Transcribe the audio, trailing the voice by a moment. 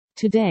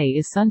Today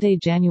is Sunday,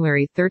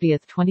 January 30,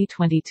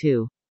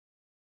 2022.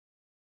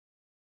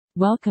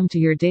 Welcome to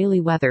your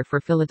daily weather for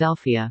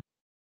Philadelphia.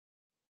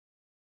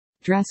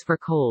 Dress for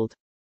cold.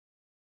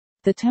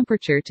 The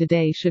temperature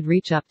today should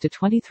reach up to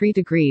 23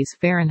 degrees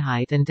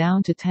Fahrenheit and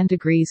down to 10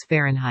 degrees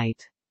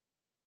Fahrenheit.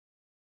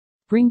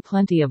 Bring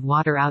plenty of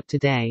water out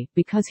today,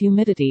 because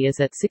humidity is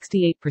at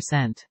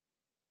 68%.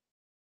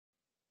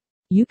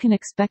 You can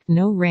expect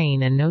no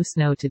rain and no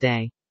snow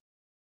today.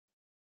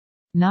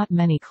 Not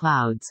many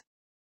clouds.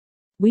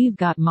 We've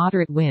got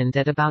moderate wind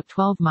at about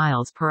 12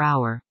 miles per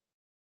hour.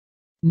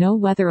 No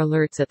weather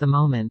alerts at the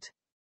moment.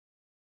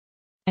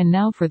 And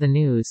now for the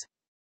news.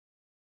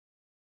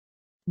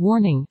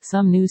 Warning: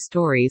 some news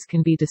stories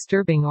can be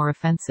disturbing or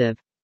offensive.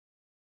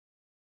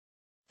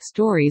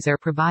 Stories are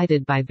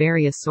provided by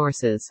various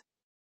sources.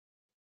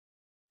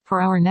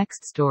 For our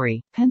next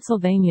story,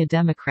 Pennsylvania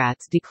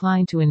Democrats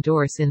decline to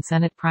endorse in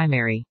Senate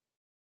primary.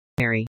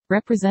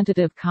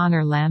 Representative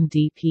Connor Lamb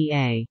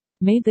DPA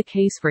made the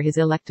case for his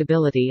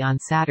electability on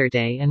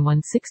Saturday and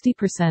won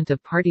 60%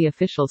 of party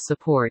officials'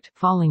 support,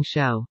 falling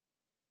short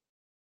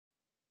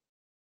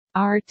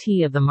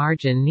of the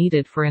margin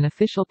needed for an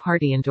official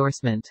party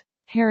endorsement.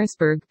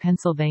 Harrisburg,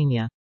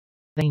 Pennsylvania.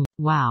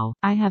 Wow,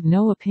 I have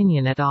no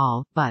opinion at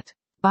all, but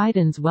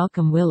Biden's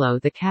welcome Willow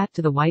the cat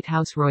to the White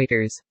House.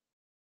 Reuters.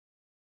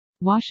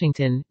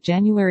 Washington,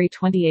 January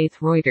 28.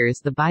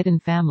 Reuters: the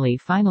Biden family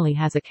finally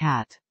has a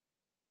cat.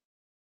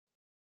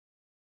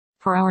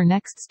 For our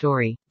next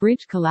story,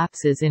 bridge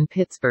collapses in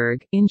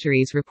Pittsburgh,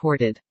 injuries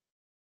reported.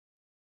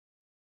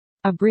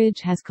 A bridge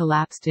has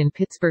collapsed in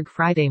Pittsburgh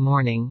Friday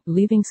morning,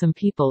 leaving some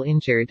people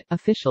injured,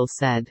 officials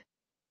said.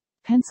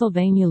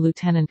 Pennsylvania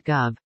Lieutenant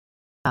Gov.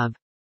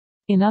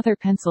 In other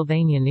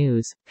Pennsylvania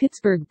news,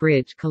 Pittsburgh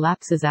bridge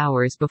collapses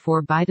hours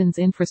before Biden's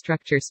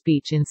infrastructure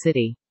speech in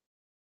city.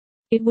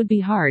 It would be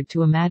hard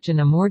to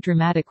imagine a more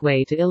dramatic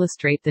way to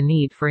illustrate the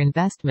need for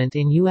investment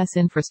in U.S.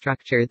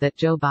 infrastructure that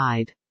Joe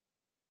Biden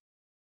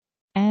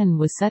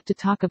was set to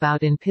talk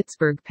about in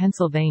Pittsburgh,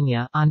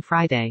 Pennsylvania, on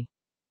Friday.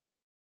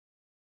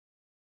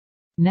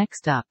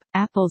 Next up,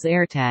 Apple's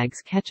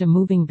AirTags catch a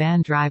moving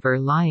van driver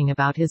lying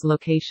about his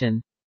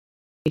location.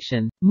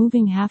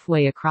 Moving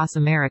halfway across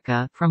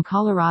America, from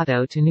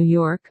Colorado to New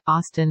York,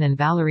 Austin and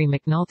Valerie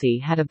McNulty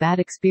had a bad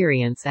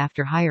experience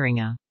after hiring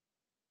a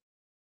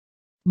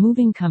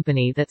moving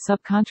company that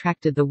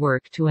subcontracted the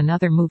work to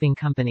another moving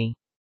company.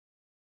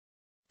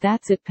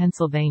 That's it,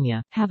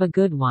 Pennsylvania. Have a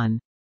good one.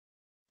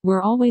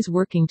 We're always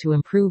working to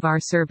improve our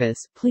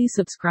service. Please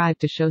subscribe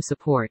to show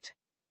support.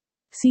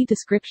 See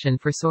description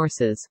for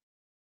sources.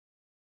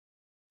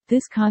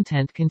 This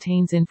content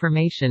contains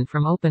information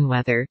from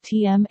OpenWeather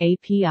 (TM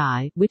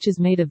API), which is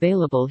made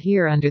available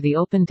here under the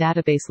Open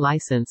Database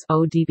License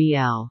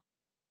 (ODBL).